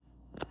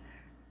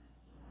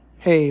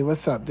Hey,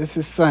 what's up? This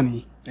is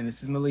Sonny. And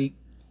this is Malik.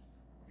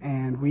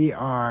 And we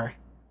are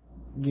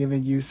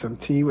giving you some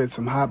tea with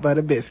some hot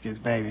butter biscuits,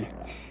 baby.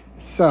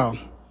 So,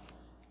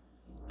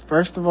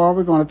 first of all,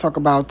 we're going to talk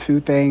about two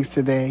things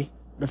today.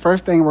 The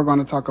first thing we're going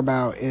to talk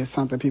about is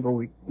something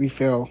people we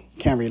feel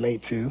can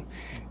relate to.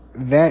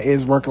 That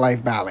is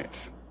work-life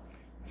balance.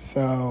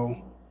 So,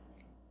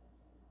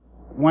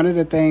 one of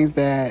the things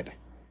that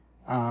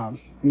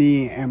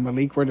me and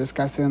Malik were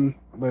discussing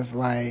was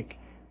like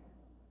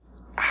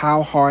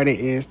how hard it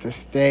is to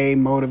stay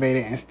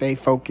motivated and stay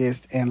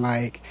focused and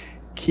like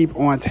keep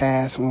on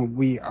task when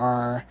we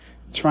are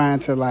trying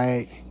to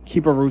like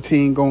keep a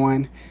routine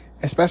going,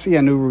 especially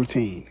a new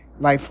routine.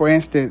 Like, for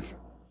instance,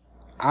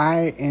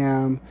 I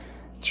am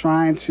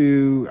trying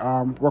to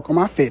work on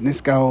my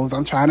fitness goals.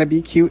 I'm trying to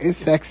be cute and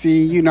sexy.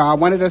 You know, I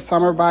wanted a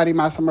summer body.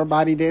 My summer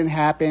body didn't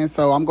happen,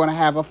 so I'm going to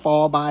have a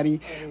fall body.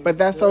 But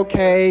that's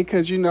okay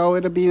because, you know,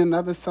 it'll be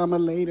another summer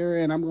later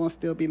and I'm going to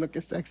still be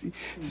looking sexy.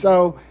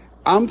 So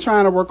I'm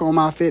trying to work on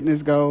my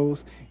fitness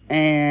goals.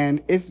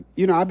 And it's,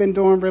 you know, I've been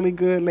doing really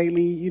good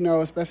lately, you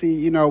know, especially,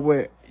 you know,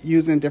 with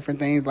using different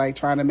things, like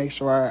trying to make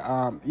sure,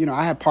 you know,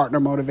 I have partner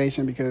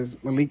motivation because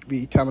Malik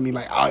be telling me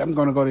like, oh, I'm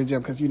going to go to the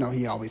gym because, you know,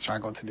 he always try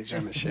to go to the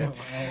gym and shit.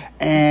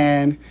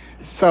 And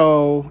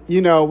so,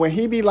 you know, when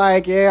he be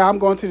like, yeah, I'm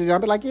going to the gym, I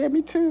be like, yeah,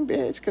 me too,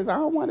 bitch, because I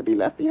don't want to be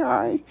left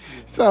behind.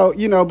 So,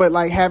 you know, but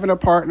like having a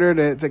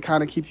partner to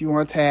kind of keep you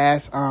on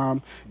task,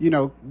 you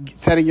know,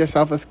 setting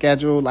yourself a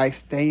schedule, like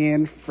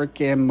staying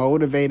freaking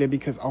motivated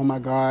because, oh my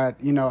God,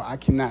 you know, I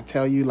cannot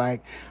tell you,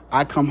 like,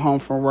 I come home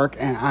from work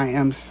and I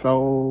am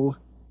so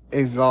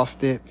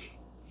exhausted.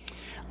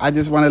 I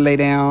just want to lay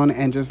down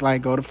and just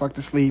like go the fuck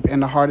to sleep.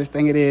 And the hardest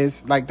thing it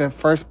is, like, the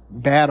first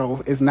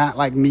battle is not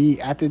like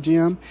me at the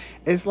gym.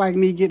 It's like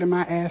me getting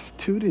my ass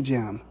to the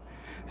gym.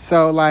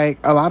 So like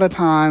a lot of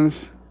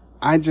times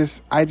I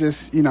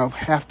just, you know,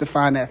 have to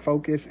find that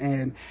focus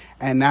and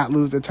not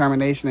lose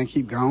determination and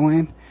keep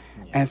going.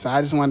 And so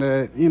I just want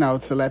to, you know,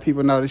 to let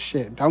people know this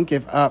shit. Don't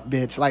give up,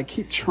 bitch. Like,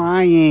 keep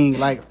trying.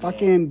 Like,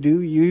 fucking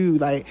do you.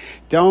 Like,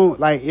 don't,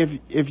 like,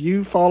 if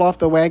you fall off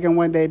the wagon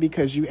one day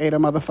because you ate a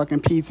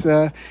motherfucking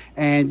pizza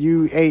and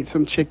you ate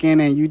some chicken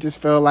and you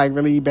just feel like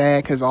really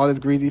bad because all this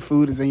greasy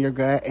food is in your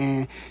gut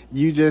and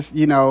you just,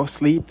 you know,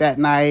 sleep that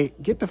night,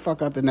 get the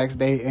fuck up the next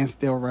day and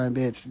still run,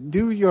 bitch.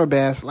 Do your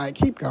best. Like,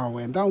 keep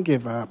going. Don't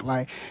give up.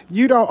 Like,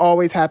 you don't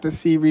always have to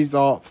see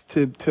results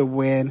to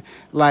win.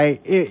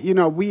 Like, it, you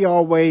know, we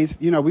always,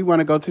 you know, we want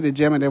to go to the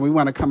gym and then we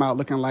want to come out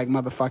looking like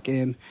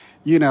motherfucking,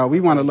 you know, we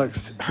want to look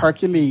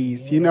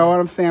Hercules. You know what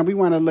I'm saying? We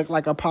want to look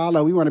like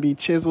Apollo. We want to be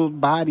chiseled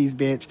bodies,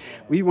 bitch.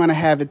 We want to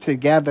have it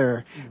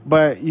together.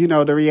 But, you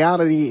know, the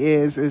reality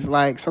is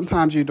like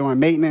sometimes you're doing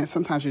maintenance.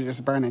 Sometimes you're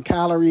just burning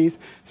calories.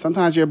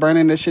 Sometimes you're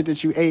burning the shit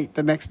that you ate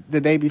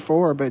the day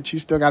before, but you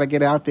still got to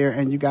get out there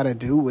and you got to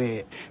do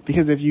it.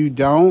 Because if you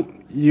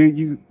don't,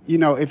 you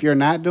know, if you're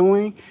not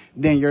doing,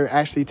 then you're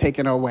actually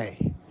taking away.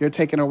 You're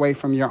taking away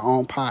from your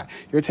own pot.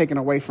 You're taking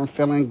away from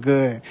feeling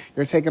good.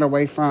 You're taking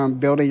away from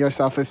building your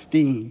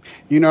self-esteem.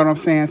 You know what I'm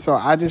saying? So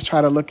I just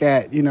try to look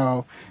at, you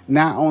know,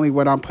 not only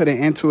what I'm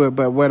putting into it,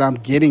 but what I'm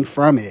getting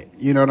from it.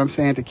 You know what I'm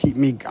saying? To keep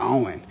me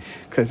going.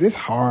 Because it's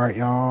hard,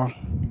 y'all.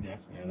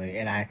 Definitely.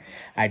 And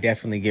I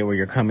definitely get where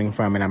you're coming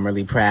from. And I'm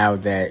really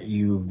proud that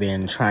you've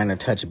been trying to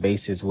touch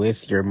bases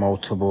with your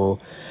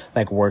multiple,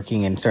 like,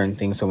 working in certain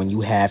things. So when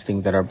you have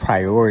things that are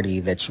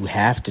priority that you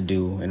have to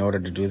do in order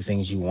to do the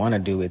things you want to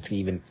do, it's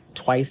even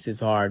twice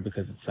as hard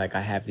because it's like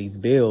I have these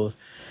bills,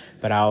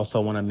 but I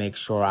also want to make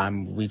sure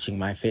I'm reaching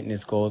my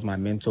fitness goals, my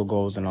mental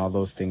goals, and all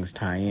those things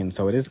tie in.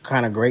 So it is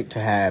kind of great to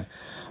have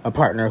a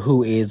partner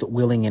who is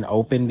willing and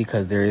open,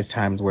 because there is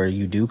times where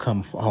you do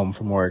come home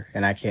from work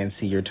and I can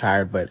see you're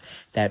tired, but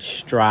that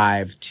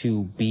strive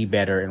to be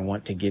better and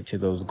want to get to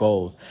those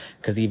goals.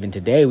 Because even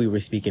today we were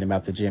speaking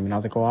about the gym and I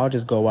was like, oh, I'll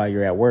just go while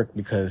you're at work,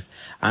 because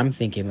I'm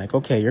thinking like,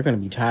 okay, you're going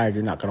to be tired.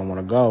 You're not going to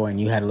want to go.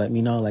 And you had to let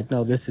me know, like,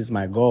 no, this is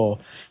my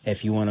goal.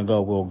 If you want to go,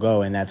 we'll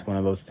go. And that's one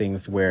of those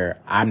things where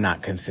I'm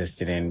not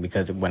consistent in,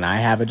 because when I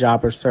have a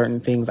job or certain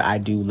things, I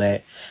do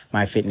let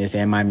my fitness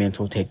and my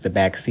mental take the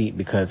back seat,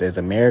 because as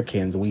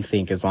Americans, we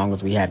think as long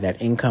as we have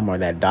that income or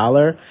that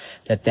dollar,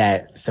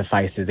 that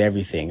suffices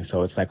everything.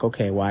 So it's like,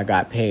 okay, well, I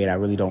got paid. I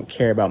really don't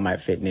care about my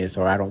fitness,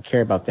 or I don't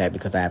care about that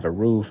because I have a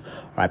roof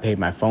or I paid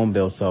my phone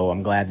bill. So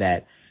I'm glad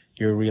that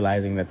you're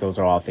realizing that those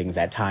are all things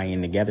that tie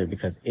in together,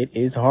 because it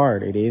is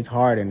hard. It is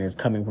hard. And it's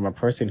coming from a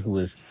person who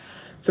is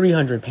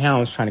 300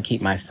 pounds trying to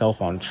keep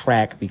myself on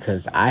track,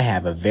 because I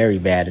have a very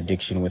bad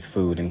addiction with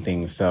food and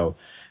things. So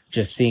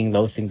just seeing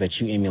those things that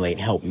you emulate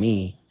help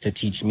me to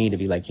teach me to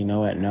be like, you know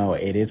what? No,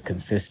 it is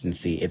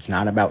consistency. It's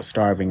not about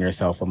starving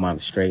yourself a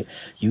month straight.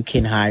 You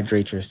can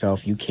hydrate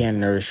yourself. You can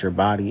nourish your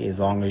body as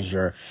long as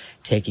you're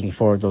taking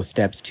forward those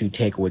steps to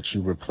take what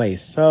you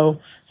replace. So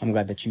I'm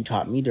glad that you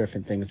taught me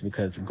different things,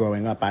 because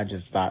growing up, I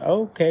just thought,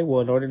 oh, okay,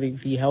 well, in order to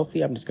be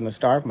healthy, I'm just going to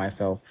starve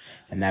myself.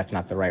 And that's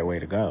not the right way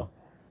to go.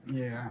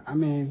 Yeah. I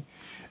mean,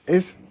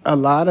 it's a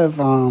lot of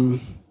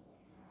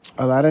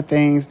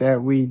things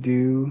that we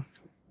do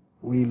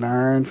We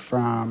learn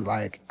from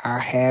like our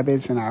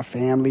habits and our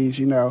families,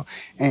 and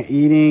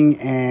eating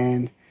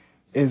and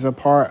is a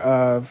part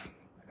of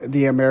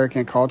the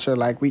American culture.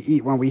 Like we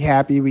eat when we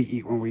happy, we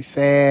eat when we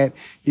sad.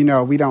 We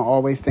don't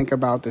always think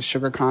about the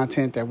sugar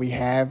content that we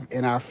have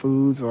in our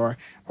foods or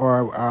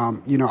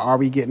are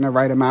we getting the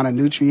right amount of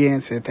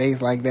nutrients and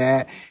things like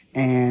that.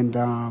 And,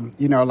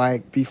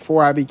 like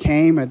before I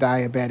became a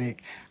diabetic,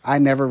 I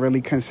never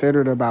really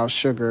considered about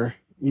sugar.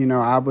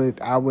 I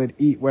would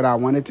eat what I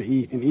wanted to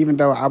eat. And even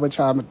though I would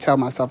try to tell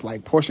myself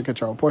like portion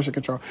control.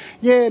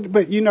 Yeah.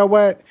 But you know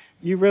what?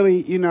 You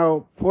really,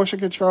 portion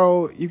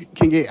control, you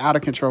can get out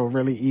of control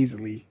really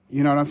easily.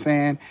 You know what I'm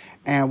saying?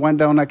 And one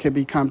donut can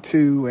become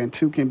two and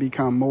two can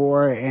become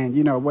more and,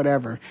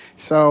 whatever.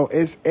 So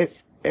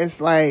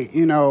it's like,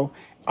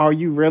 are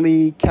you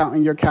really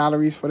counting your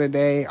calories for the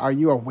day? Are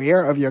you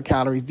aware of your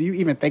calories? Do you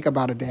even think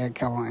about a damn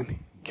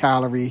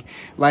calorie?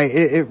 Like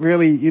it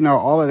really,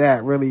 all of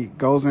that really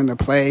goes into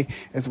play,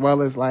 as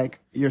well as like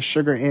your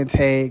sugar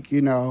intake,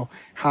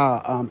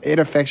 how it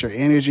affects your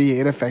energy,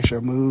 it affects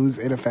your moods,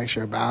 it affects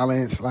your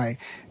balance. Like,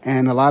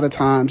 and a lot of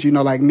times,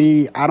 like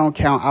me, I don't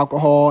count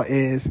alcohol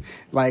as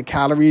like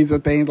calories or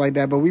things like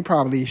that, but we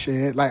probably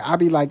should. Like, I'll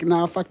be like,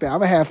 nah, fuck that. I'm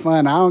gonna have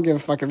fun. I don't give a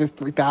fuck if it's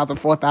 3,000,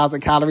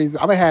 4,000 calories.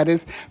 I'm gonna have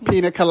this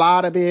pina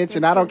colada, bitch,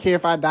 and I don't care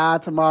if I die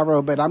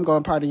tomorrow, but I'm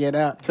gonna party it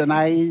up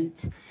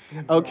tonight.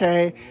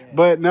 Okay.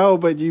 But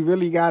you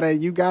really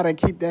gotta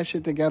keep that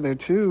shit together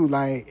too.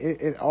 Like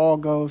it all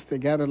goes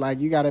together. Like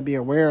you gotta be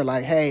aware,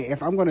 like, hey,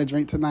 if I'm going to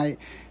drink tonight,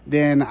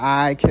 then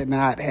I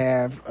cannot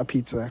have a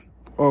pizza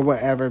or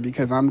whatever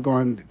because I'm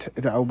going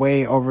to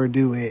way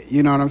overdo it.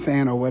 You know what I'm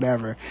saying? Or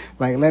whatever.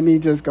 Like, let me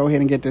just go ahead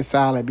and get this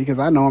salad because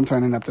I know I'm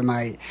turning up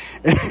tonight,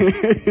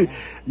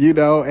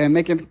 and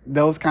making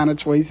those kind of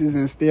choices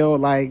and still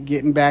like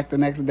getting back the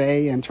next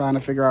day and trying to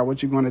figure out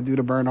what you're going to do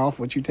to burn off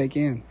what you take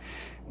in.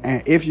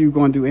 And if you're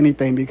going to do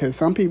anything, because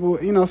some people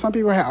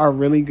are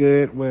really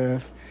good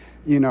with,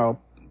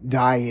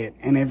 diet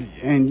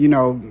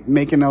and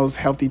making those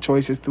healthy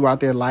choices throughout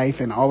their life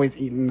and always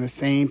eating the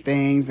same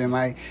things and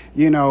like,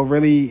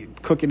 really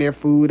cooking their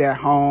food at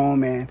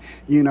home and,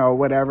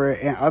 whatever.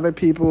 And other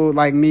people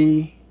like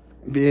me,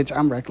 bitch,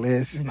 I'm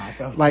reckless.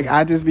 Like,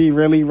 I just be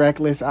really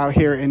reckless out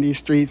here in these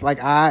streets. Like,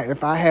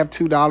 if I have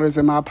 $2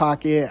 in my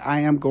pocket,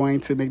 I am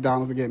going to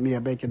McDonald's to get me a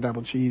bacon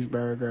double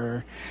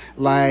cheeseburger.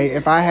 Like,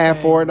 if I have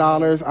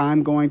 $4,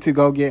 I'm going to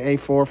go get a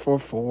 4 for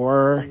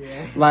 $4.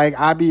 Yeah. Like,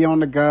 I be on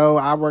the go.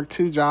 I work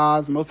 2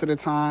 jobs most of the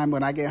time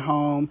when I get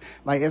home.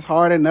 Like, it's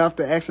hard enough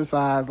to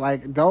exercise.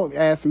 Like, don't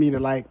ask me to,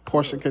 like,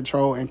 portion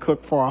control and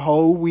cook for a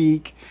whole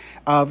week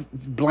of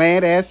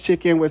bland ass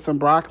chicken with some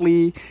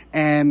broccoli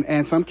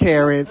and some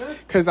carrots,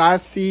 because I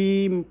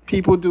see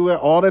people do it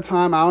all the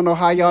time. I don't know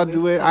how y'all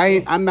do it.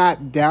 I'm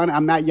not down.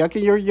 I'm not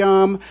yucking your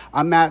yum.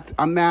 I'm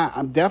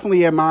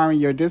definitely admiring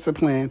your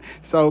discipline.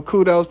 So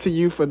kudos to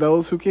you for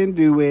those who can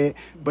do it,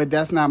 but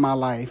that's not my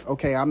life.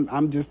 Okay.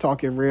 I'm just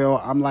talking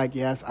real. I'm like,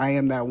 yes, I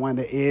am that one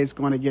that is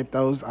going to get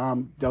those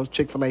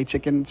Chick-fil-A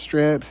chicken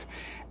strips,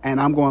 and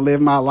I'm going to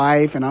live my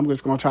life, and I'm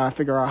just going to try to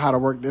figure out how to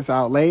work this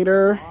out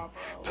later,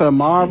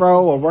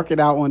 tomorrow, or work it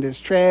out on this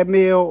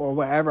treadmill or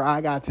whatever I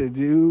got to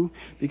do,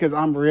 because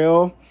I'm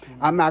real.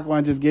 I'm not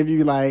going to just give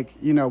you like,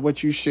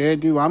 what you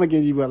should do. I'm going to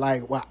give you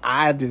what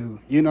I do.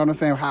 You know what I'm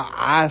saying? How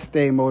I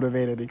stay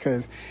motivated,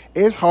 because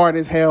it's hard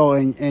as hell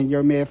in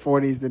your mid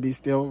 40s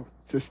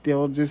to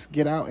still just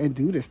get out and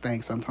do this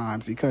thing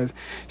sometimes, because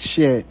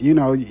shit, you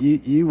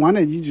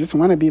just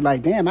want to be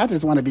like, damn, I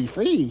just want to be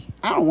free.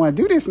 I don't want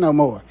to do this no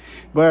more.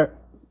 But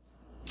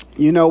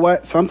you know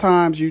what?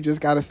 Sometimes you just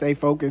got to stay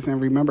focused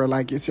and remember,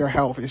 like, it's your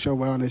health, it's your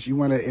wellness.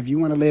 If you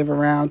want to live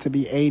around to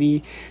be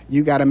 80,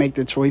 you got to make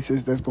the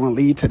choices that's going to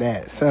lead to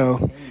that.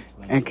 So,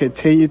 and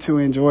continue to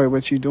enjoy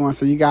what you're doing.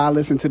 So you got to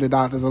listen to the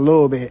doctors a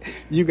little bit.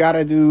 You got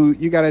to do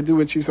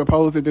what you're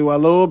supposed to do a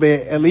little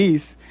bit, at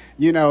least,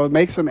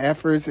 make some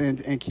efforts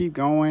and keep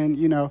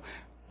going,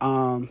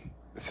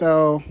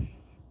 so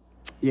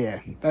yeah,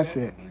 that's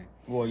it.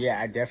 Well,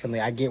 yeah, I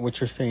get what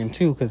you're saying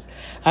too, because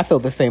I feel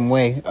the same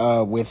way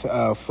with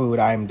food.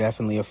 I'm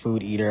definitely a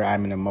food eater.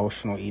 I'm an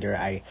emotional eater.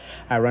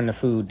 I run the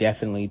food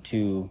definitely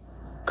to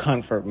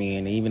comfort me.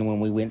 And even when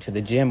we went to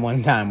the gym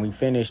one time, we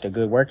finished a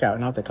good workout,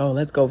 and I was like, oh,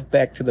 let's go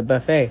back to the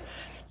buffet.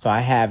 So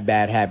I have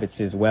bad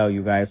habits as well,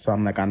 you guys. So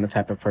I'm the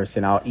type of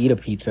person, I'll eat a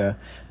pizza,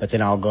 but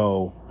then I'll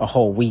go a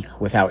whole week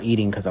without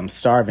eating because I'm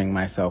starving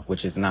myself,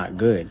 which is not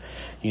good.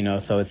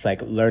 So it's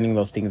like learning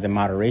those things in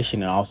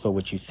moderation. And also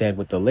what you said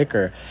with the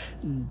liquor,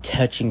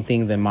 touching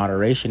things in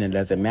moderation, it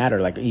doesn't matter.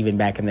 Like even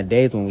back in the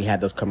days when we had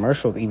those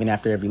commercials, even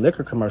after every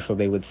liquor commercial,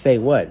 they would say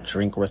what?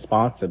 Drink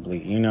responsibly,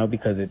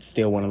 because it's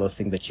still one of those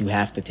things that you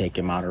have to take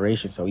in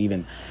moderation. So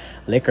even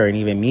liquor, and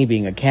even me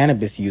being a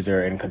cannabis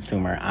user and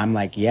consumer, I'm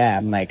like,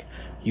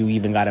 you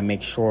even got to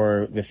make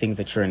sure the things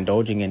that you're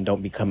indulging in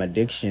don't become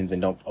addictions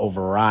and don't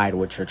override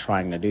what you're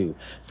trying to do.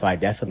 So I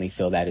definitely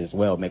feel that as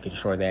well, making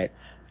sure that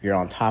you're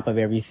on top of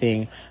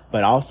everything,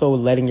 but also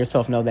letting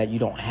yourself know that you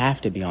don't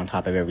have to be on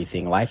top of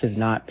everything. Life is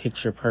not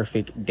picture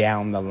perfect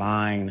down the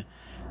line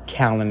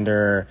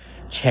calendar,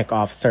 check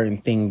off certain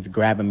things,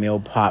 grab a meal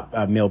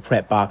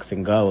prep box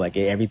and go. Like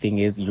everything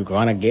is, you're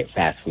gonna get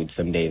fast food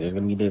some days. There's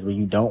gonna be days where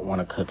you don't want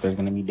to cook. There's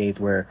gonna be days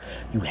where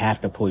you have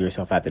to pull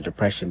yourself out of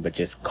depression, but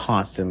just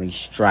constantly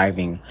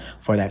striving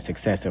for that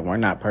success. And we're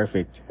not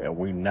perfect.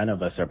 None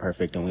of us are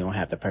perfect, and we don't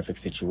have the perfect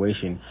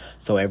situation.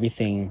 So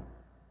everything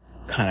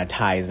kind of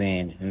ties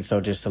in. And so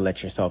just to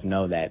let yourself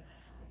know that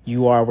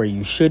you are where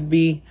you should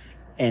be,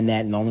 and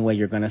that the only way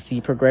you're going to see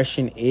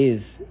progression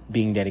is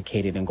being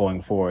dedicated and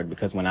going forward.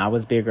 Because when I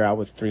was bigger, I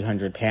was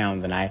 300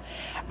 pounds, and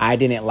I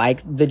didn't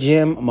like the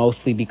gym,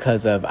 mostly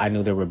because I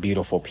knew there were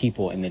beautiful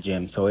people in the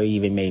gym. So it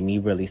even made me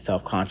really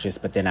self-conscious.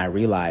 But then I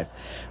realized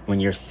when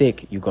you're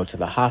sick, you go to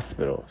the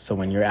hospital. So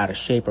when you're out of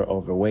shape or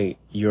overweight,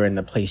 you're in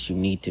the place you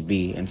need to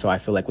be. And so I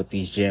feel like with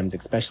these gyms,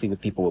 especially with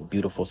people with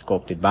beautiful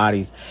sculpted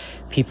bodies,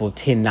 people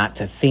tend not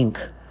to think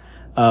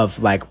of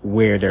like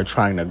where they're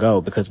trying to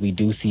go, because we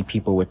do see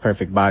people with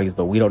perfect bodies,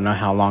 but we don't know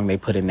how long they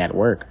put in that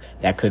work.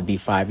 That could be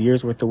 5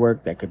 years worth of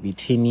work. That could be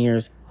 10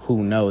 years.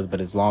 Who knows?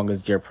 But as long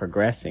as you're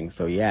progressing.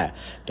 So yeah,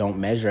 don't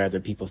measure other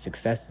people's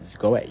successes.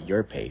 Go at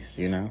your pace,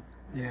 you know?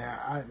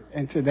 Yeah.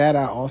 And to that,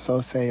 I also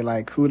say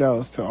like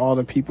kudos to all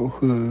the people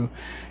who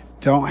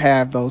don't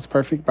have those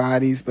perfect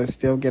bodies, but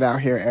still get out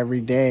here every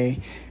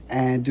day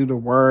and do the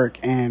work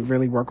and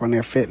really work on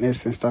their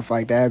fitness and stuff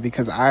like that,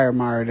 because I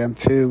admire them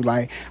too.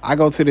 Like, I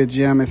go to the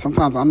gym and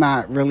sometimes I'm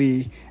not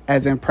really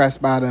as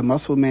impressed by the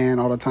muscle man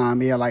all the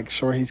time. Yeah, like,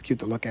 sure, he's cute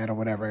to look at or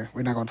whatever.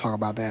 We're not going to talk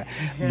about that.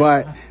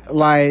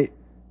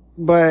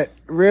 But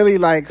really,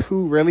 like,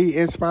 who really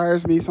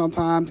inspires me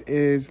sometimes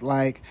is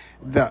like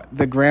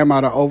the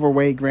grandma, the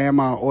overweight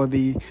grandma, or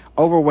the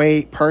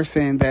overweight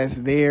person that's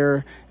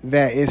there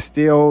that is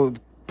still,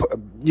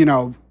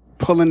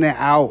 pulling it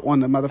out on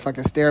the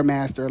motherfucking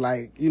Stairmaster,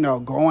 like,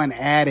 going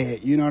at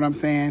it, you know what I'm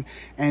saying?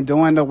 And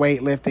doing the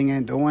weightlifting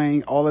and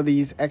doing all of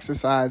these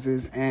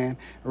exercises and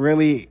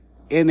really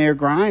in there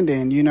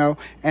grinding,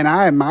 and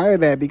I admire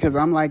that, because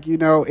I'm like,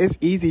 it's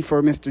easy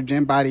for Mr.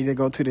 Gym Body to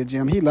go to the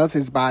gym. He loves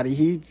his body.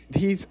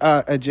 He's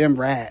a gym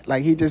rat.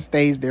 Like, he just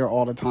stays there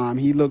all the time.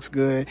 He looks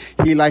good.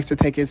 He likes to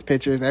take his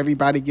pictures.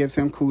 Everybody gives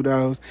him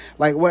kudos,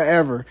 like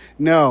whatever.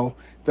 No,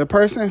 the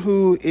person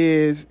who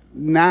is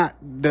not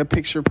the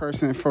picture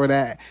person for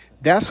that,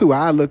 that's who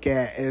I look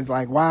at as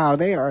like, wow,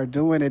 they are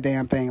doing a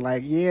damn thing.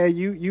 Like, yeah,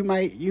 you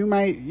might,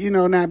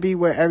 not be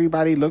what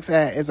everybody looks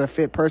at as a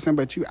fit person,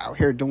 but you out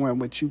here doing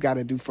what you got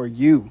to do for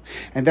you.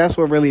 And that's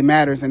what really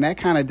matters. And that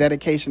kind of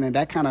dedication and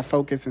that kind of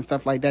focus and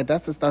stuff like that,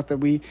 that's the stuff that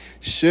we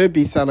should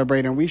be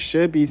celebrating. We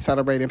should be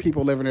celebrating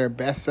people living their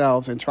best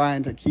selves and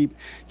trying to keep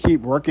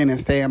working and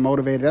staying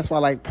motivated. That's why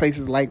like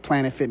places like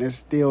Planet Fitness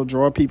still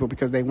draw people,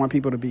 because they want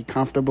people to be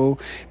comfortable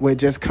with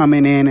just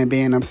coming in and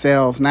being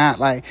themselves. Not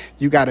like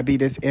you got to be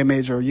this image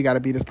or you got to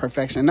be this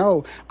perfection.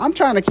 No, I'm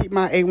trying to keep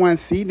my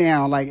A1C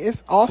down. Like,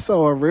 it's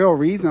also a real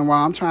reason why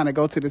I'm trying to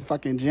go to this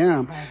fucking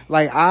gym.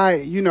 Like, I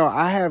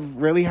have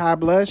really high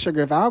blood sugar.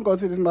 If I don't go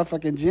to this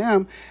motherfucking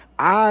gym,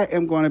 I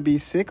am going to be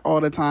sick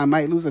all the time,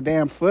 might lose a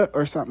damn foot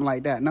or something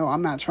like that. No,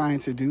 I'm not trying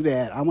to do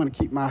that. I want to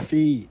keep my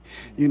feet.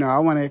 I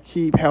want to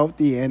keep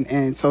healthy.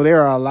 And so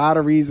there are a lot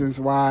of reasons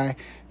why,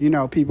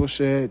 people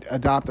should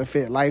adopt a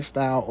fit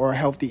lifestyle or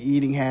healthy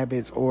eating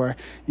habits, or,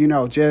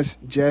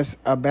 just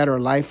a better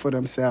life for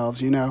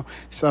themselves,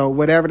 So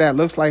whatever that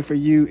looks like for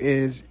you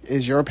is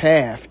your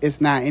path.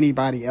 It's not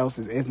anybody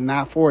else's. It's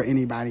not for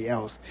anybody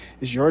else.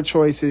 It's your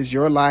choices,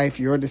 your life,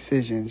 your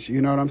decisions.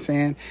 You know what I'm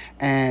saying?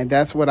 And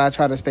that's what I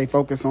try to stay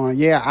focused on.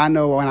 Yeah, I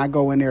know when I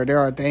go in there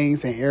are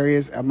things and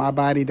areas of my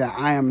body that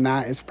I am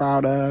not as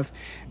proud of,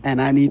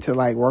 and I need to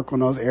like work on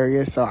those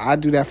areas. So I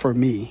do that for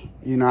me.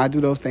 I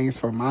do those things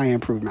for my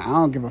improvement. I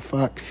don't give a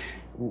fuck.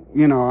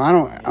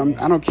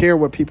 I don't care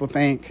what people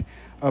think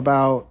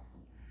about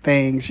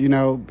things.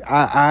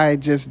 I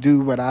just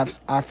do what I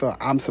feel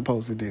I'm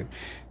supposed to do.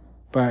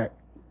 But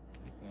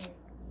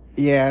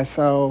yeah,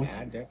 so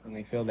I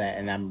definitely feel that,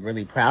 and I'm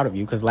really proud of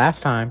you, because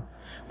last time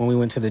when we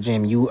went to the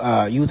gym, you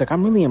was like,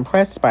 I'm really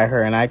impressed by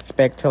her, and I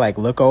expect to like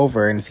look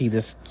over and see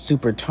this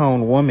super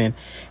toned woman,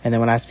 and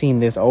then when I seen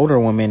this older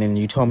woman, and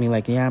you told me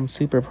like, yeah, I'm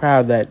super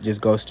proud, that just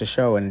goes to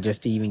show. And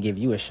just to even give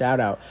you a shout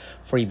out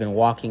for even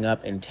walking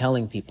up and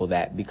telling people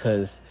that,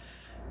 because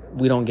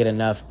we don't get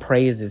enough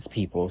praise as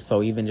people.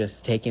 So even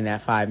just taking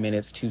that 5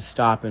 minutes to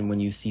stop, and when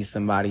you see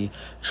somebody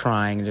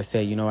trying, just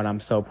say, you know what,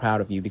 I'm so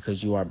proud of you,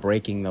 because you are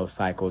breaking those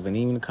cycles. And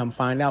even come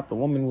find out the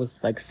woman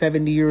was like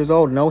 70 years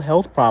old, no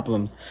health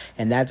problems.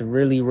 And that's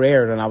really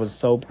rare. And I was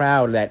so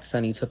proud that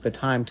Sonny took the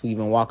time to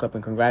even walk up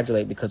and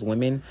congratulate, because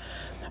women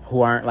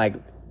who aren't like,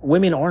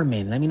 women or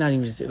men, let me not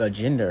even just say a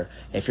gender,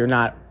 if you're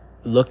not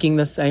looking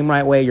the same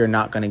right way, you're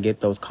not going to get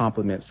those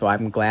compliments. So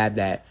I'm glad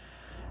that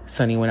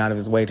Sonny went out of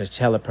his way to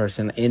tell a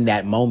person in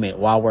that moment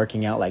while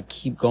working out, like,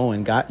 keep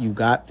going, you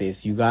got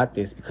this,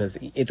 because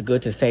it's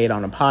good to say it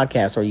on a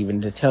podcast or even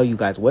to tell you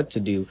guys what to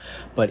do,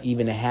 but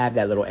even to have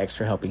that little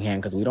extra helping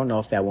hand, because we don't know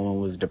if that woman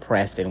was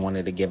depressed and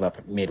wanted to give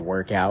up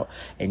mid-workout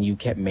and you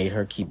made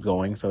her keep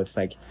going. So it's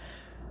like,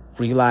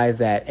 realize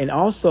that, and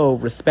also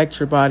respect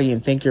your body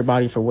and thank your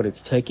body for what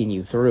it's taking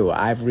you through.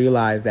 I've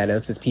realized that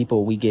us as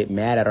people, we get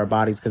mad at our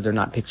bodies because they're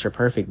not picture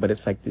perfect, but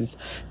it's like this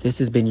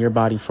has been your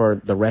body for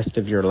the rest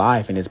of your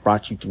life, and it's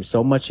brought you through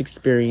so much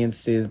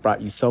experiences,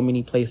 brought you so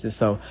many places.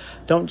 So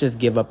don't just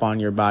give up on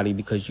your body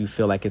because you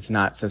feel like it's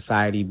not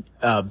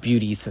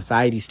beauty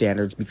society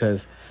standards,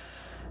 because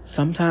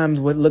sometimes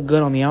what look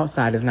good on the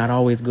outside is not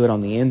always good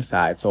on the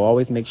inside. So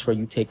always make sure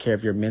you take care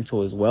of your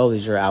mental as well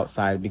as your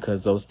outside,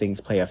 because those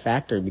things play a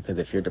factor. Because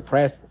if you're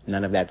depressed,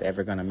 none of that's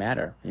ever going to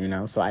matter, you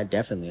know? So I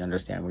definitely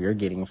understand where you're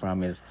getting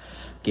from is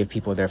give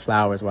people their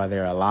flowers while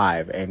they're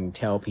alive and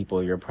tell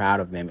people you're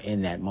proud of them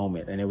in that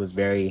moment. And it was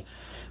very,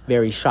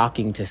 very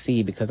shocking to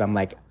see, because I'm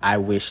like, I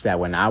wish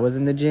that when I was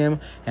in the gym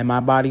and my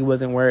body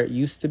wasn't where it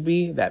used to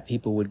be, that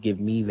people would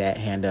give me that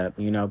hand up,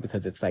 you know,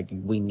 because it's like,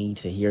 we need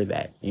to hear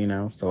that, you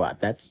know? So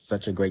that's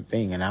such a great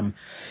thing. And I'm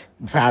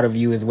proud of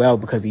you as well,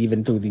 because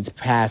even through these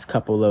past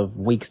couple of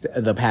weeks,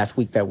 the past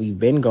week that we've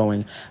been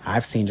going,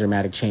 I've seen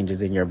dramatic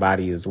changes in your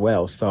body as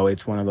well. So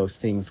it's one of those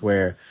things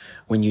where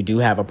when you do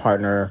have a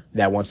partner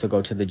that wants to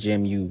go to the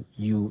gym,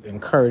 you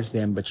encourage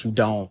them, but you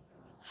don't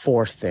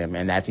force them.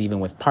 And that's even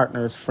with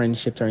partners,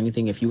 friendships, or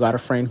anything. If you got a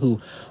friend who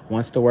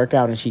wants to work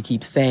out and she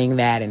keeps saying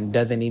that and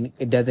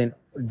it doesn't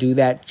do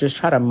that, just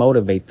try to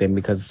motivate them,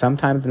 because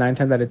sometimes 9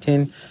 times out of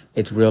 10,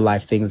 it's real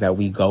life things that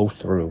we go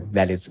through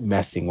that is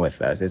messing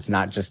with us. It's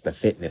not just the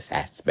fitness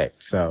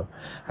aspect. So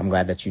I'm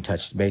glad that you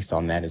touched base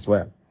on that as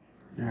well.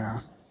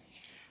 Yeah,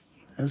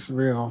 that's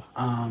real.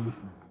 I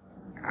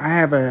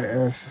have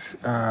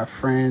a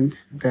friend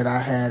that I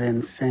had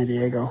in San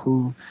Diego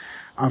who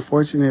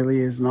unfortunately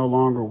is no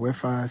longer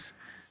with us.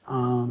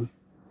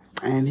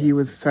 And he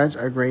was such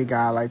a great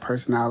guy, like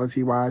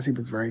personality wise. He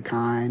was very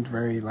kind,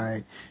 very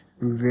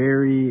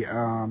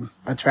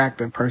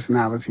attractive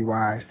personality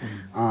wise.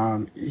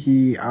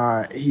 He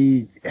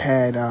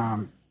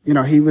had,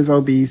 he was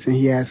obese and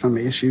he had some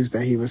issues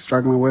that he was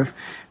struggling with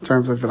in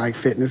terms of like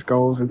fitness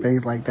goals and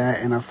things like that.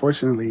 And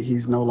unfortunately,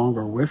 he's no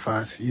longer with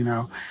us, you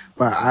know.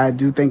 But I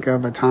do think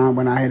of a time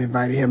when I had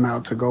invited him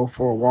out to go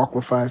for a walk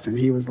with us, and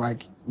he was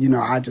like, you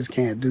know, I just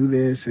can't do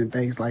this and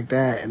things like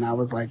that. And I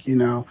was like, you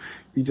know,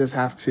 you just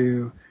have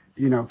to,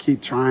 you know, keep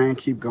trying,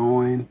 keep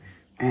going,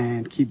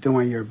 and keep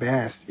doing your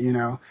best, you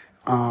know.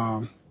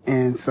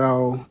 And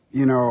so,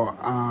 you know,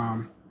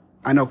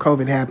 I know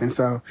COVID happened,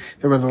 so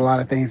there was a lot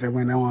of things that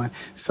went on.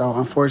 So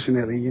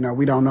unfortunately, you know,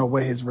 we don't know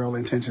what his real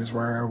intentions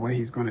were or what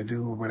he's going to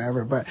do or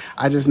whatever. But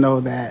I just know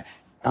that,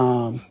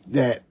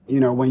 you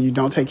know, when you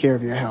don't take care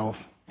of your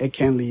health, it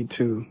can lead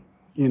to,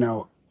 you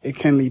know,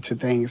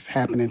 things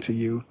happening to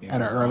you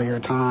at an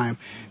earlier time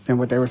than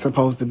what they were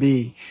supposed to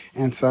be.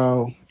 And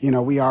so, you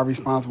know, we are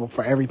responsible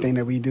for everything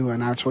that we do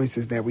and our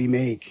choices that we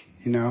make,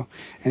 you know,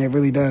 and it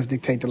really does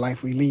dictate the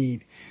life we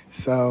lead.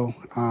 So,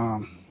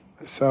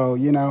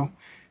 you know,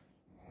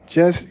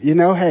 just, you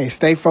know, hey,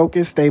 stay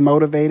focused, stay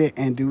motivated,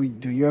 and do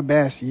your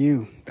best.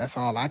 That's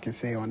all I can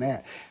say on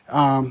that.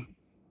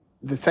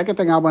 The second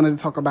thing I wanted to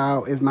talk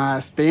about is my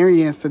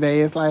experience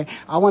today. It's like,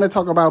 I want to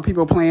talk about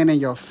people playing in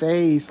your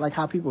face, like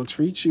how people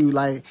treat you.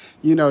 Like,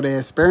 you know, the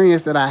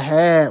experience that I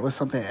had was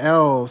something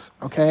else.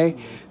 Okay.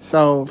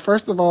 So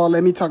first of all,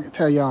 let me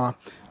tell y'all,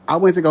 I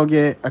went to go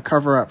get a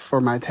cover up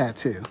for my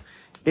tattoo.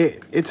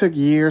 It took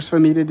years for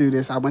me to do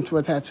this. I went to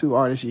a tattoo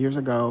artist years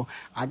ago.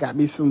 I got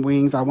me some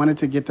wings. I wanted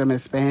to get them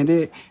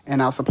expanded,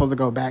 and I was supposed to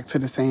go back to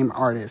the same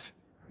artist.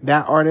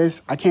 That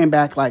artist, I came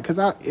back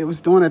it was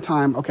during a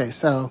time. Okay,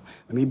 so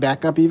let me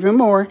back up even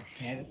more.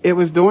 It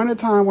was during a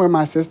time where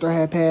my sister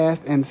had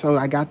passed, and so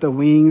I got the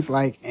wings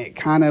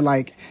kind of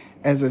like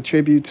as a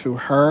tribute to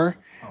her.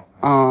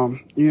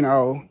 You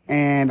know,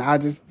 and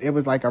it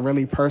was like a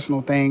really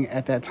personal thing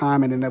at that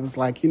time. And then it was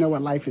like, you know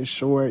what, life is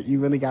short. You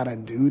really got to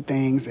do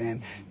things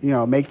and, you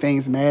know, make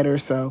things matter.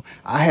 So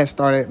I had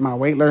started my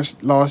weight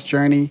loss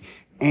journey,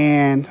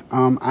 and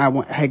I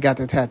had got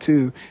the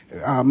tattoo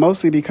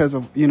mostly because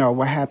of, you know,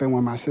 what happened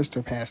when my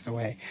sister passed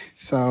away.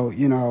 So,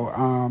 you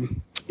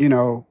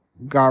know,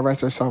 God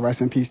rest her soul, rest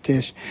in peace,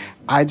 Tish.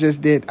 I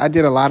did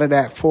a lot of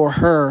that for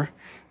her.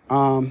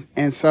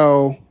 And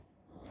so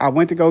I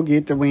went to go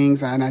get the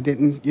wings, and I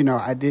didn't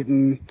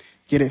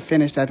get it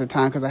finished at the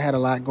time because I had a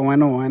lot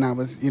going on. I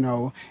was, you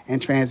know,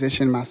 in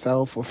transition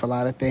myself with a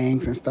lot of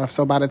things and stuff.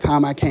 So by the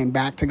time I came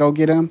back to go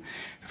get them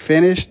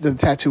finished, the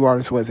tattoo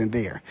artist wasn't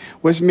there,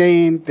 which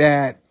means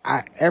that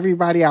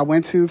everybody I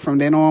went to from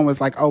then on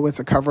was like, oh, it's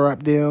a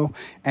cover-up deal,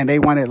 and they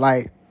wanted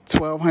like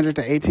 $1,200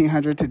 to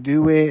 $1,800 to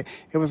do it.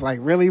 It was like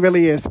really,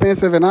 really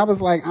expensive. And I was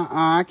like,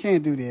 I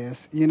can't do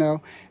this, you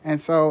know? And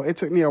so it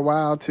took me a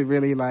while to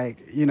really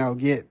like, you know,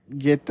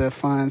 get the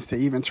funds to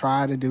even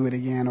try to do it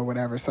again or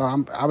whatever. So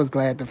I was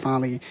glad to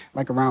finally,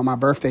 like around my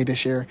birthday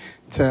this year,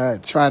 to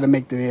try to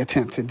make the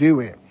attempt to do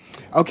it.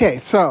 Okay.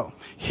 So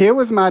here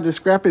was my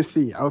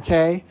discrepancy.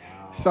 Okay.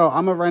 So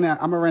I'm gonna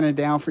run it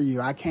down for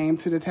you. I came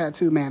to the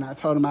tattoo man. I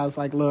told him, I was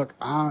like, look,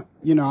 I'm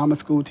a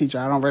school teacher.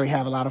 I don't really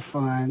have a lot of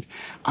funds.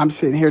 I'm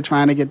sitting here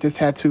trying to get this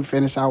tattoo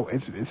finished.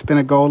 It's been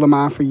a goal of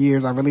mine for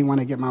years. I really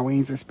want to get my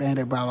wings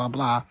expanded, blah, blah,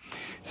 blah.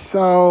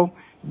 So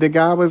the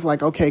guy was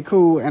like, okay,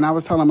 cool. And I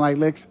was telling him,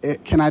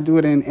 like, can I do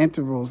it in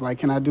intervals? Like,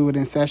 can I do it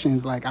in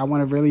sessions? Like, I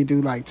want to really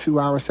do like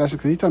 2-hour sessions,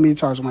 because he told me he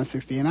charged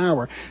 $160 an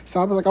hour. So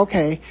I was like,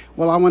 okay,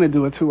 well, I want to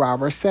do a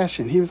 2-hour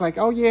session. He was like,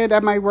 oh yeah,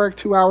 that might work.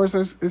 2 hours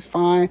is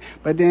fine.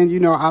 But then, you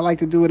know, I like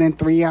to do it in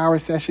 3-hour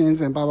sessions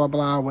and blah, blah,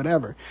 blah,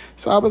 whatever.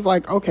 So I was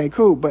like, okay,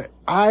 cool. But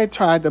I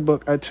tried to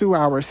book a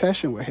 2-hour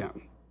session with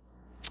him.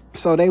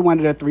 So they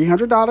wanted a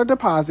 $300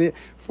 deposit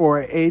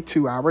for a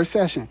 2-hour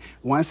session.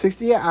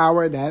 $160 an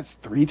hour, that's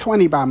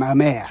 $320 by my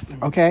math,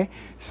 okay?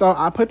 So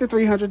I put the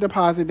 $300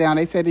 deposit down.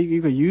 They said that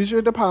you could use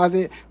your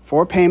deposit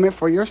for payment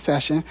for your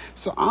session.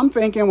 So I'm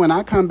thinking when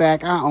I come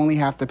back, I only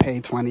have to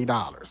pay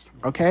 $20,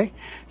 okay?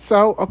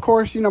 So, of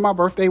course, you know, my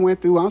birthday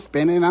went through. I'm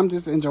spending. I'm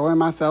just enjoying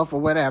myself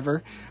or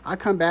whatever. I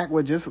come back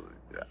with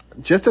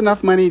just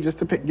enough money just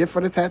to get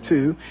for the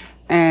tattoo.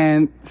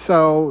 And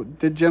so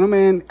the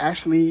gentleman,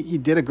 actually, he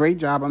did a great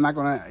job. I'm not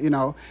going to, you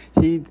know,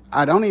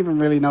 I don't even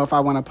really know if I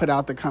want to put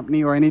out the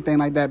company or anything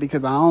like that,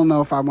 because I don't know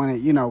if I want to,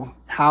 you know,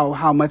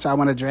 how much I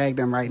want to drag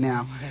them right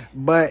now.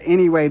 But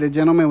anyway, the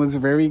gentleman was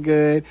very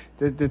good.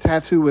 The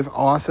tattoo was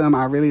awesome.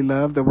 I really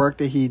loved the work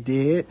that he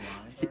did.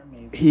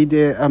 He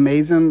did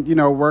amazing, you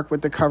know, work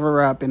with the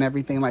cover up and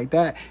everything like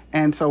that.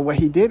 And so what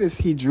he did is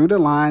he drew the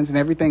lines and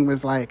everything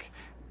was like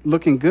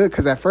looking good,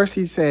 because at first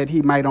he said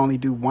he might only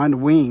do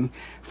one wing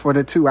for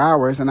the 2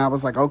 hours, and I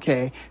was like,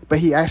 okay, but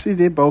he actually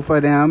did both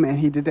of them, and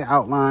he did the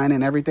outline,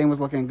 and everything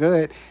was looking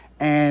good.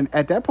 And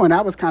at that point,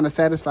 I was kind of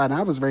satisfied, and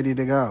I was ready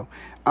to go.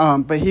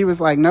 But he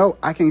was like, no,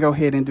 I can go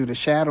ahead and do the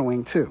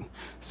shadowing too.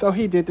 So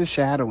he did the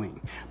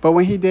shadowing. But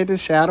when he did the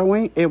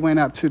shadowing, it went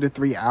up to the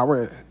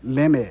 3-hour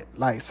limit.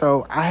 Like,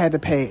 so I had to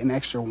pay an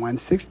extra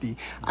 $160.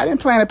 I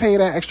didn't plan to pay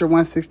that extra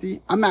 $160.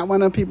 I'm not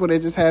one of the people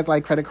that just has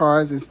like credit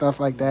cards and stuff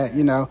like that.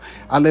 You know,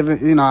 I live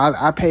in, you know,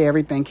 I pay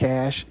everything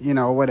cash, you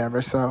know,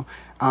 whatever. So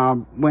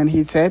when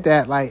he said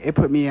that, like, it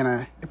put me in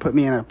a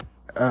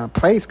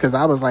place, because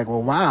I was like,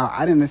 well, wow,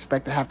 I didn't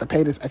expect to have to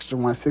pay this extra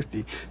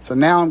 $160. So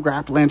now I'm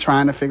grappling,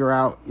 trying to figure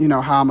out, you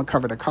know, how I'm gonna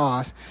cover the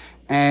cost.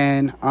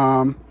 And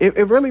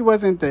it really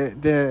wasn't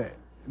the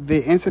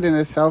incident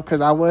itself,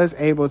 because I was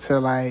able to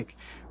like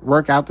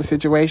work out the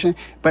situation.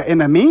 But in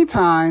the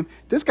meantime,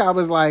 this guy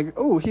was like,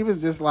 ooh, he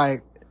was just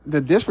like, the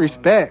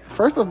disrespect.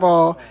 First of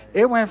all,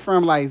 it went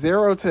from like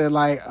 0 to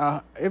like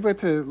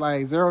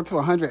 0 to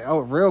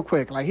 100 real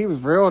quick. Like, he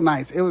was real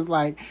nice. It was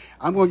like,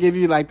 I'm gonna give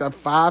you like the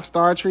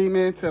 5-star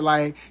treatment to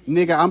like,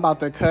 nigga, I'm about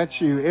to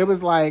cut you. It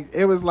was like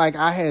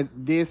I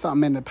had did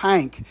something in the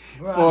pank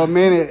for a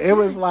minute. It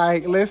was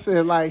like,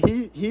 listen, like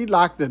he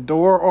locked the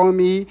door on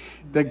me.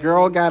 The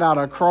girl got out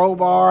a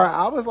crowbar.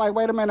 I was like,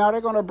 wait a minute, are they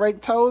gonna break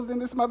toes in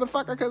this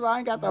motherfucker because I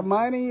ain't got the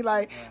money?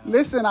 Like,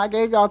 listen, I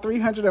gave y'all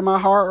 $300 of my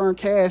hard-earned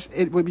cash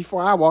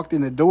before I walked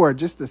in the door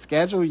just to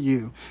schedule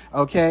you,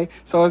 okay?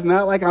 So it's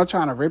not like I'm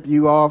trying to rip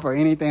you off or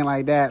anything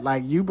like that.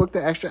 Like, you booked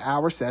the extra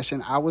hour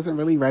session. I wasn't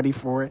really ready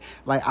for it.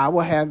 Like, I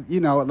will have,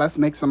 you know, let's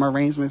make some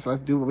arrangements.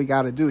 Let's do what we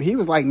got to do. He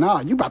was like, nah,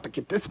 you about to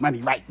get this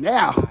money right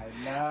now.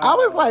 I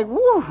was like,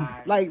 woo,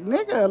 like,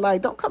 nigga,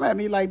 like, don't come at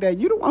me like that.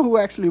 You the one who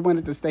actually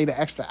wanted to stay the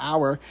extra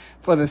hour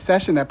for the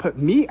session that put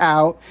me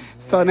out.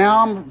 So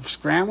now I'm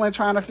scrambling,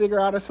 trying to figure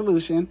out a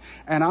solution.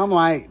 And I'm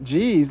like,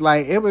 geez,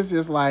 like, it was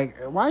just like,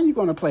 why are you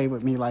going to play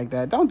with me like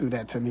that? Don't do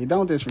that to me.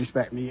 Don't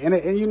disrespect me.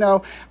 And you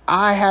know,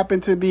 I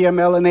happen to be a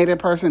melanated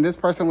person. This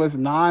person was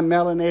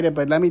non-melanated,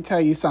 but let me tell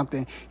you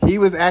something. He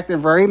was acting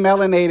very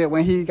melanated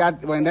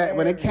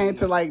when it came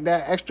to like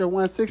that extra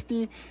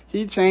 160.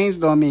 He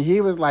changed on me.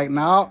 He was like,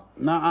 no,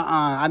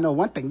 I know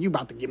one thing. You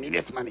about to give me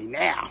this money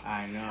now.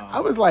 I know. I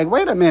was like,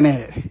 wait a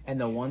minute.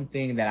 And the one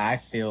thing that I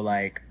feel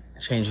like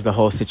changed the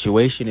whole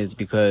situation is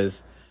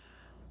because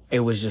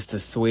it was just a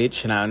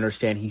switch, and I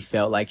understand he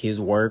felt like his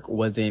work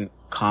wasn't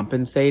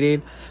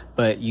compensated,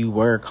 but you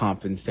were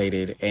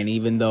compensated. And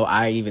even though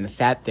I even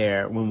sat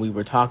there when we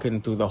were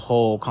talking through the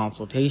whole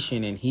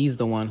consultation, and he's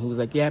the one who was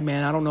like, yeah,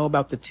 man, I don't know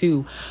about the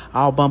 2.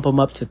 I'll bump him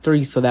up to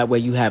 3 so that way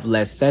you have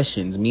less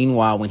sessions.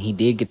 Meanwhile, when he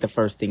did get the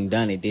first thing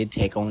done, it did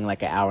take only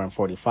like 1 hour and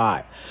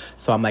 45.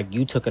 So I'm like,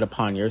 you took it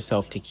upon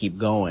yourself to keep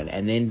going.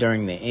 And then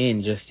during the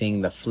end, just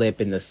seeing the flip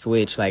and the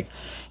switch, like,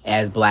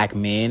 as Black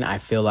men, I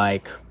feel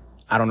like,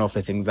 I don't know if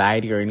it's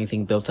anxiety or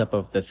anything built up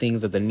of the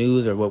things of the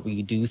news or what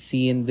we do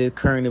see in the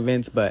current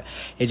events, but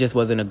it just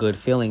wasn't a good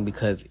feeling,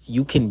 because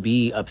you can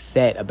be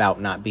upset about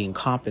not being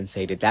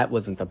compensated. That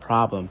wasn't the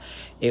problem.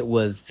 It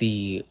was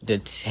the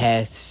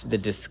test, the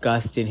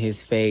disgust in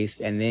his face.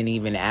 And then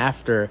even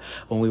after,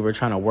 when we were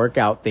trying to work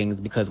out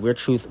things, because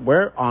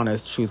we're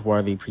honest,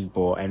 truthworthy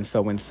people. And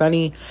so when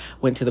Sonny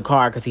went to the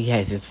car, because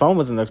his phone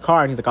was in the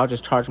car, and he's like, I'll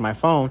just charge my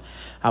phone.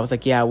 I was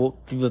like, yeah,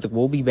 he was like,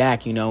 we'll be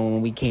back, you know. And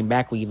when we came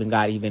back, we even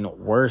got even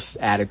worse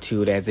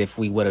attitude, as if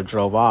we would have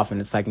drove off.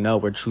 And it's like, no,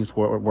 we're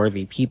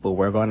truthworthy people.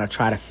 We're going to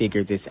try to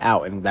figure this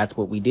out. And that's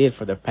what we did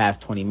for the past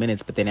 20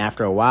 minutes. But then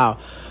after a while,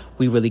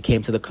 we really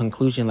came to the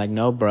conclusion, like,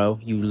 no, bro,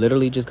 you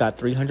literally just got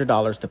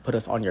 $300 to put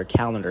us on your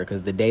calendar,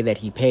 because the day that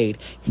he paid,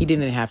 he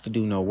didn't have to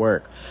do no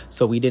work.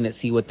 So we didn't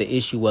see what the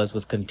issue was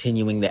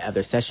continuing the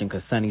other session,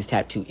 because Sonny's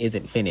tattoo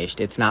isn't finished.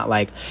 It's not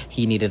like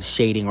he needed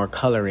shading or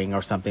coloring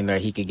or something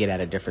that he could get at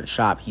a different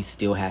shop. He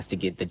still has to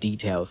get the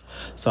details.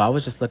 So I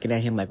was just looking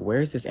at him like,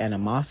 where's this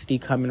animosity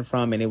coming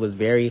from? And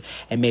it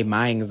made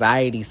my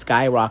anxiety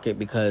skyrocket,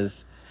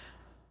 because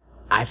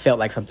I felt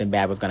like something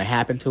bad was going to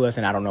happen to us.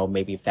 And I don't know,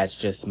 maybe if that's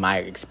just my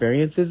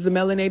experience as a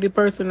melanated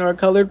person or a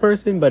colored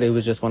person, but it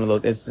was just one of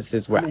those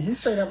instances where... I mean, he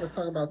straight up was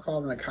talking about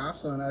calling the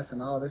cops on us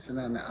and all this and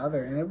that and the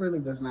other, and it really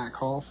was not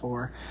called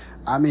for.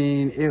 I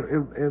mean,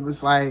 it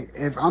was like,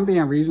 if I'm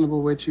being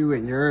reasonable with you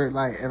and you're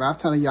like, if I'm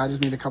telling you I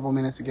just need a couple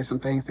minutes to get some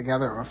things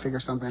together or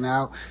figure something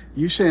out,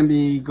 you shouldn't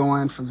be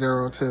going from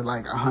 0 to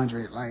like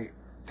 100. Like,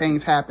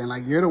 things happen.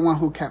 Like, you're the one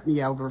who kept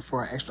me over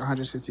for an extra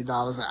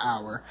 $160 an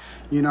hour.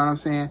 You know what I'm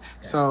saying?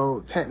 Yeah.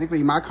 So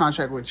technically my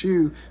contract with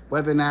you,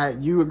 whether or not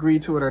you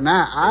agreed to it or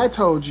not, I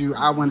told you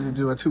I wanted to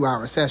do a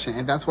 2-hour session,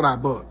 and that's what I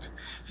booked.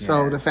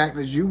 So the fact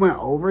that you went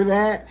over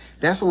that,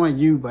 that's on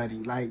you,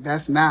 buddy. Like,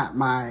 that's not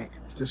my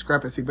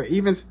discrepancy. But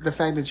even the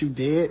fact that you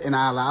did and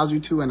I allowed you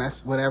to, and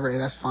that's whatever,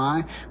 and that's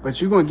fine, but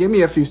you're going to give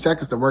me a few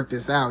seconds to work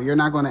this out. You're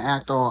not going to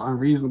act all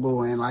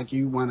unreasonable and like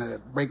you want to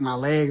break my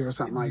legs or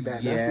something like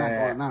that. That's not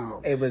going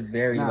on. It was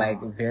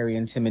very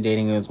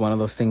intimidating. It was one of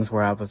those things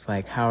where I was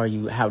like, how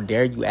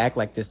dare you act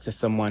like this to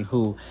someone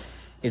who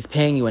is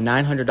paying you a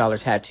 $900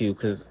 tattoo,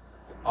 because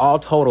all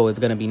total is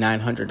going to be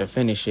 $900 to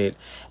finish it.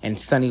 And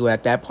Sonny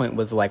at that point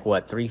was like,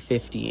 what,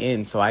 $350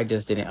 in. So I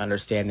just didn't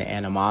understand the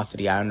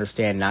animosity. I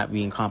understand not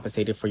being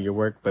compensated for your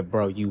work, but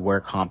bro, you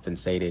were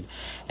compensated.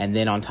 And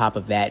then on top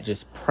of that,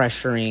 just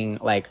pressuring,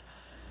 like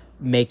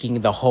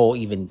making the hole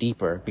even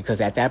deeper,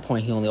 because at that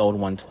point he only owed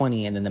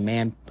 $120, and then the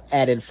man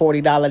added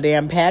 $40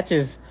 damn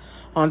patches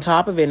on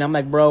top of it. And I'm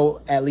like,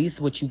 bro, at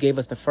least what you gave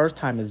us the first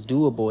time is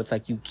doable. It's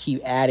like you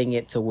keep adding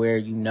it to where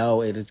you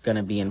know it is going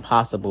to be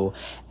impossible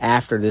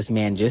after this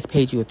man just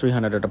paid you a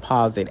 $300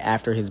 deposit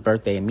after his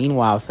birthday. And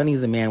meanwhile,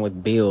 Sonny's a man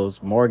with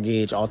bills,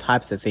 mortgage, all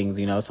types of things,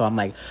 you know? So I'm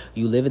like,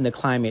 you live in the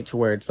climate to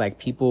where it's like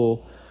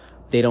people,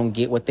 they don't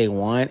get what they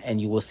want, and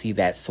you will see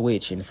that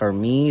switch. And for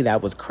me,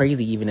 that was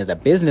crazy, even as a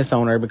business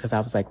owner, because I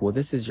was like, well,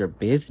 this is your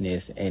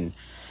business. And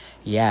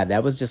yeah,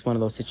 that was just one of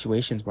those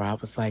situations where I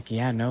was like,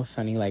 yeah, no,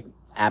 Sonny, like,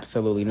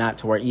 absolutely not.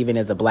 To where even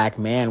as a black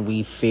man,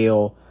 we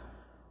feel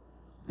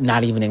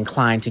not even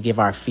inclined to give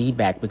our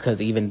feedback,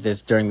 because even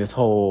during this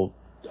whole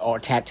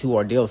tattoo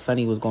ordeal,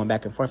 Sonny was going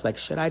back and forth like,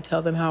 should I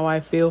tell them how I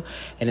feel?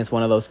 And it's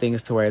one of those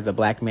things to where as a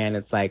black man,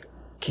 it's like,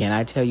 can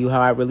I tell you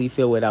how I really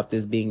feel without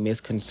this being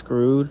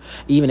misconstrued,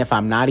 even if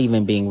I'm not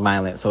even being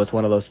violent? So it's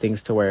one of those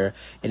things to where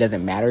it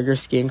doesn't matter your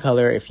skin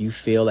color. If you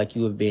feel like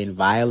you have been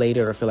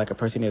violated or feel like a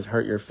person has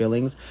hurt your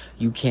feelings,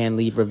 you can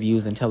leave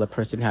reviews and tell a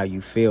person how you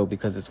feel,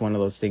 because it's one of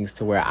those things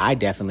to where I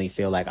definitely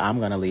feel like I'm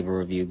going to leave a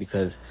review,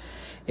 because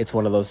it's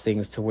one of those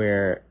things to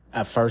where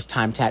a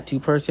first-time tattoo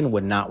person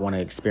would not want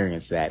to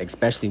experience that,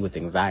 especially with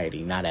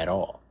anxiety, not at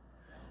all.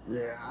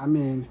 Yeah, I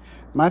mean,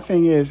 my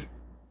thing is,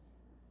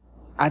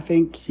 I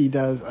think he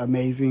does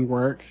amazing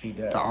work. He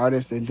does. The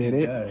artist that did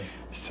it. Does.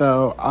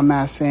 So I'm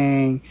not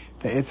saying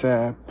that it's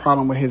a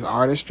problem with his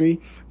artistry,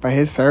 but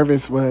his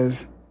service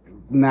was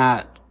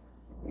not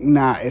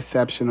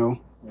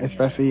exceptional,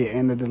 especially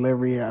in the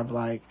delivery of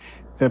like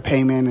the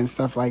payment and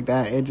stuff like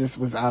that. It just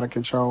was out of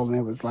control. And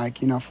it was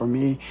like, you know, for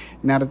me,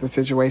 now that the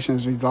situation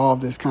is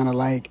resolved, it's kind of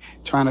like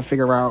trying to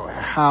figure out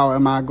how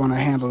am I going to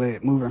handle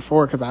it moving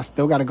forward, because I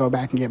still got to go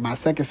back and get my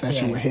second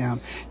session with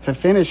him to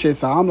finish it.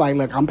 So I'm like,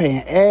 look, I'm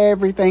paying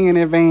everything in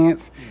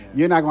advance.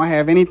 You're not going to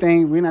have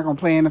anything. We're not going to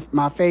play in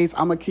my face.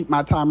 I'm going to keep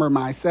my timer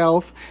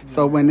myself.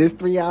 So when this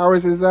 3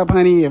 hours is up,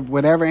 honey, if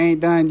whatever ain't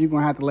done, you're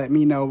going to have to let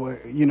me know,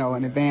 you know,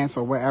 in advance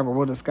or whatever.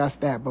 We'll discuss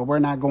that, but we're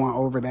not going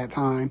over that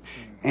time.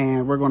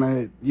 And we're going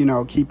to, you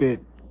know, keep it,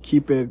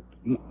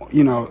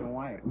 you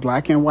know,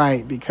 black and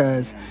white,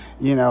 because,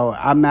 you know,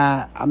 I'm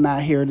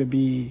not here to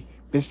be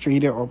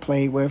mistreated or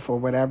played with or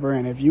whatever.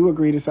 And if you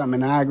agree to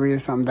something and I agree to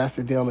something, that's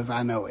the deal as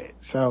I know it.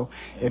 So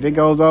if it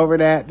goes over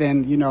that,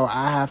 then, you know,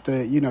 I have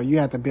to, you know, you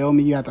have to bill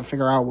me. You have to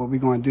figure out what we're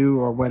going to do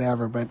or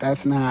whatever. But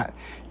that's not,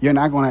 you're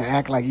not going to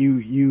act like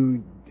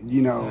you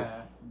know.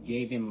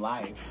 Gave him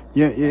life.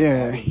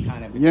 Yeah.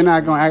 You're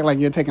not going to act like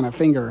you're taking a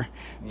finger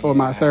for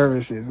my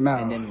services. No.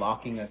 And then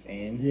locking us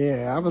in.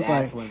 Yeah, I was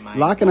like,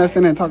 locking us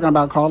in and talking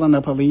about calling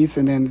the police,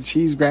 and then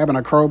she's grabbing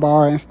a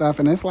crowbar and stuff.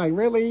 And it's like,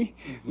 really?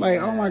 Like,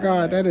 oh my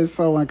God, that is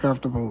so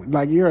uncomfortable.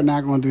 Like, you're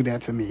not going to do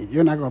that to me.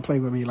 You're not going to play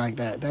with me like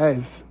that. That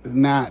is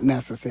not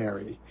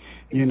necessary.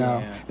 You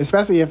know,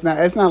 especially if not,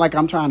 it's not like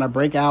I'm trying to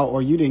break out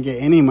or you didn't get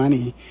any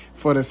money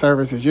for the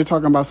services. You're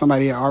talking about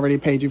somebody that already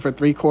paid you for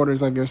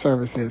 3/4 of your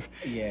services,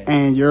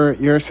 and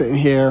you're sitting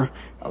here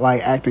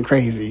like acting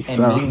crazy.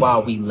 And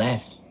meanwhile, we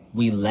left.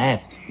 we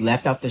left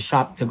out the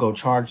shop to go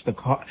charge the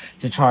car,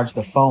 to charge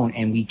the phone,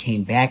 and we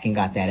came back and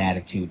got that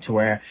attitude to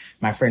where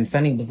my friend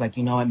Sonny was like,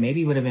 you know what,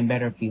 maybe it would have been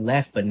better if we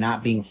left, but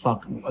not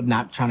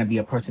trying to be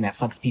a person that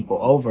fucks people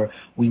over.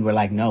 We were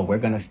like, no, we're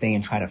going to stay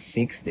and try to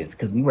fix this,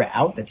 because we were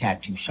out the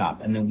tattoo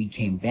shop and then we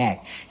came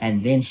back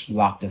and then she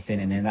locked us in.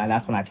 And then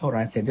that's when I told her,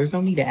 I said, there's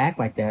no need to act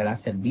like that. I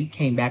said, we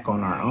came back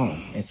on our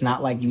own. It's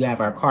not like you have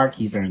our car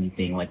keys or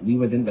anything. Like,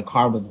 the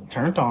car was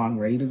turned on,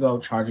 ready to go,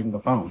 charging the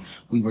phone.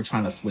 We were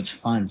trying to switch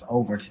funds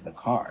over to the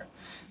card.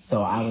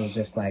 So I was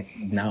just like,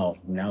 no,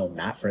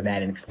 not for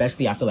that. And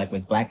especially I feel like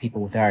with black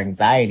people with our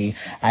anxiety,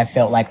 I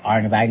felt like our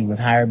anxiety was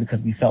higher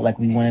because we felt like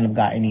we wouldn't have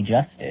got any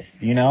justice.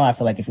 You know, I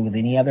feel like if it was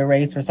any other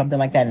race or something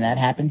like that and that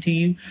happened to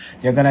you,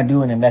 they're going to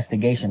do an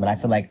investigation. But I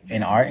feel like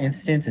in our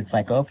instance, it's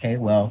like, okay,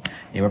 well,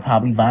 they were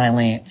probably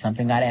violent.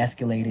 Something got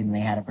escalated and they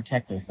had to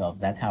protect themselves.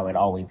 That's how it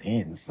always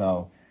ends.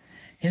 So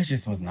it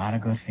just was not a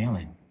good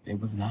feeling. It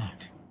was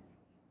not.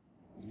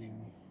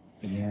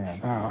 Yeah.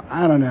 So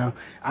I don't know.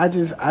 I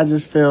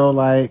just feel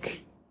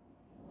like,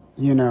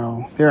 you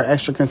know, there are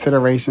extra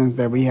considerations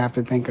that we have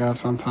to think of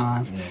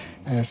sometimes,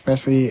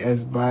 especially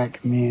as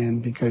black men,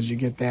 because you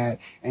get that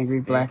angry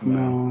black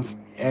man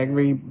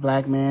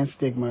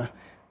stigma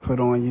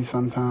put on you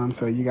sometimes.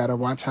 So you got to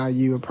watch how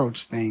you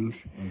approach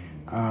things.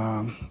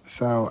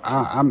 So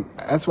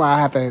that's why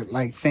I have to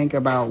like think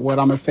about what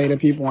I'm gonna say to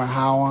people and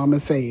how I'm gonna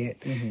say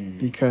it,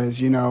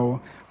 because, you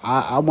know,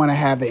 I want to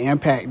have the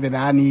impact that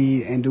I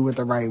need and do it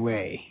the right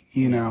way,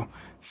 you know.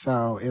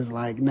 So it's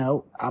like,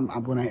 no, I'm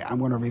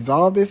gonna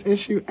resolve this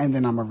issue and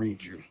then I'm gonna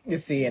read you. You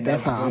see, and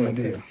that's how I'm gonna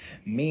do.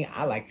 Me,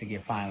 I like to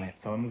get violent,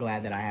 so I'm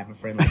glad that I have a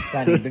friend like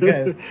Sonny,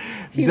 because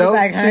he was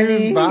like,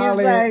 honey, he's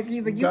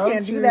like, you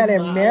can't do that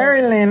in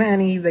Maryland,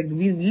 honey. He's like,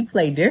 we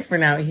play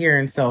different out here.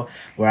 And so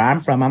where I'm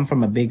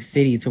from a big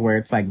city to where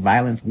it's like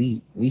violence,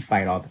 we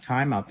fight all the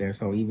time out there.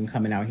 So even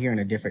coming out here in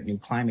a different new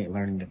climate,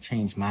 learning to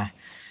change my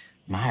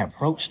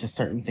approach to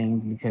certain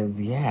things, because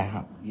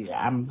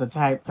I'm the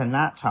type to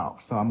not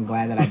talk. So I'm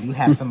glad that I do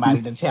have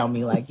somebody to tell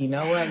me, like, you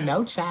know what,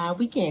 no, child,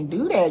 we can't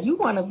do that. You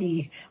want to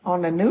be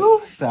on the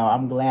news. So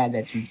I'm glad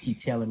that you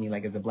keep telling me,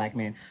 like, as a black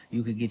man,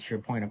 you could get your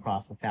point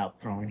across without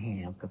throwing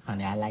hands, because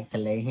honey, I like to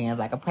lay hands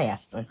like a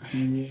pastor.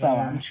 So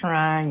I'm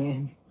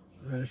trying.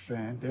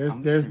 Listen,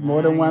 there's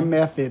more than one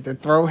method. The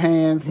throw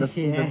hands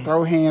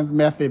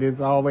method is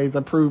always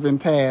a proven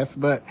task,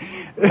 but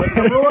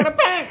rule the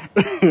paint.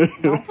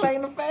 Don't play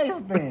in the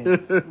face then.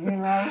 You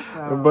know,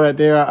 so. But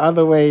there are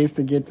other ways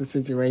to get the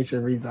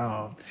situation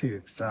resolved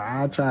too. So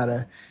I try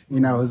to, you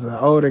know, as an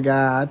older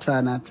guy, I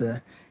try not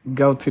to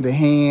go to the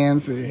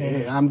hands.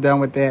 I'm done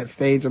with that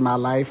stage of my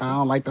life. I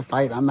don't like to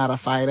fight. I'm not a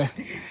fighter.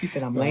 He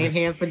said, I'm laying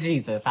hands for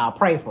Jesus. I'll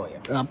pray for you.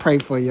 I'll pray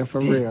for you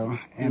for real.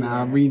 And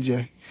I'll read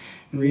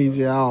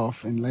you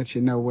off and let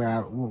you know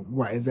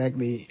what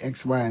exactly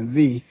X, Y, and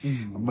Z.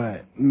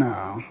 But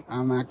no,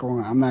 I'm not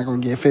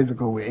going to get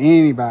physical with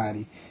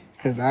anybody,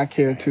 because I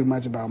care too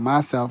much about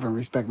myself and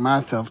respect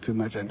myself too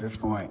much at this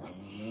point.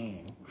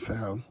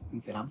 So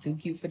he said, I'm too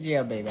cute for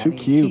jail, baby. Too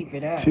cute. Keep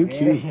it up.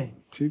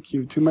 Too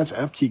cute. Too much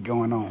upkeep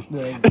going on.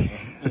 Listen.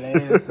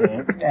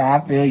 I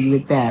feel you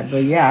with that.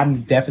 But yeah,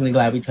 I'm definitely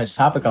glad we touched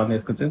topic on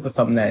this, because this was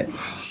something that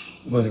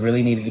was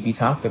really needed to be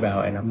talked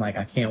about. And I'm like,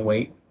 I can't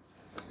wait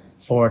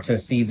to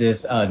see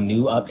this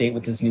new update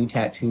with this new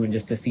tattoo, and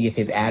just to see if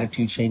his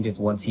attitude changes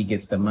once he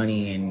gets the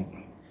money.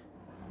 And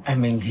I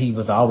mean, he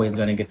was always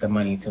going to get the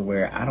money, to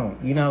where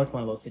it's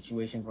one of those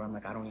situations where I'm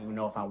like, I don't even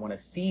know if I want to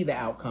see the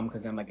outcome,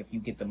 because I'm like, if you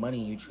get the money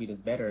and you treat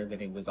us better, then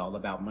it was all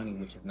about money,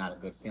 which is not a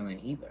good feeling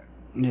either.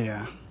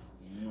 Yeah.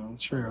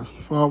 True.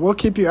 Well, we'll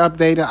keep you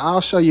updated.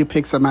 I'll show you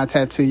pics of my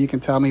tattoo. You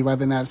can tell me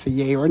whether or not it's a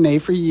yay or nay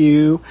for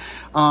you.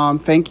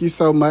 Thank you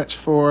so much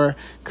for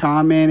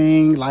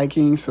commenting,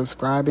 liking,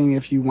 subscribing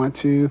if you want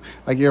to.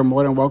 Like, you're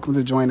more than welcome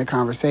to join the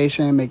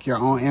conversation, make your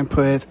own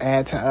inputs,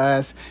 add to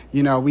us.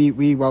 You know,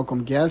 we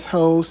welcome guest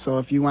hosts. So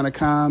if you want to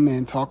come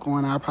and talk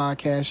on our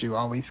podcast, you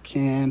always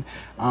can.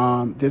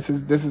 This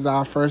is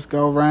our first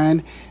go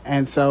run.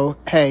 And so,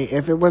 hey,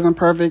 if it wasn't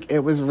perfect, it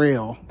was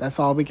real. That's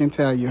all we can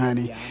tell you,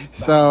 honey. Yeah,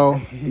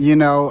 so, you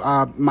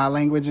know, my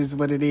language is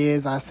what it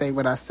is. I say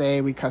what I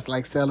say. We cuss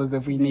like sailors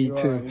if we need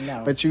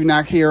to. But you're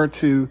not here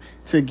to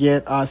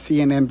get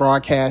CNN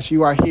broadcast.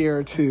 You are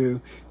here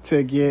to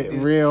get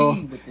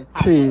real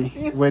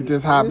tea with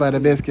this hot butter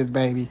biscuits,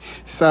 baby.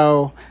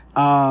 So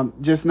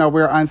just know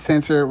we're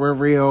uncensored, we're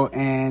real,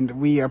 and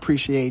we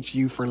appreciate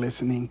you for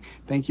listening.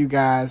 Thank you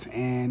guys,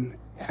 and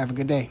have a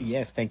good day.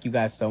 Yes, thank you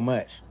guys so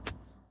much.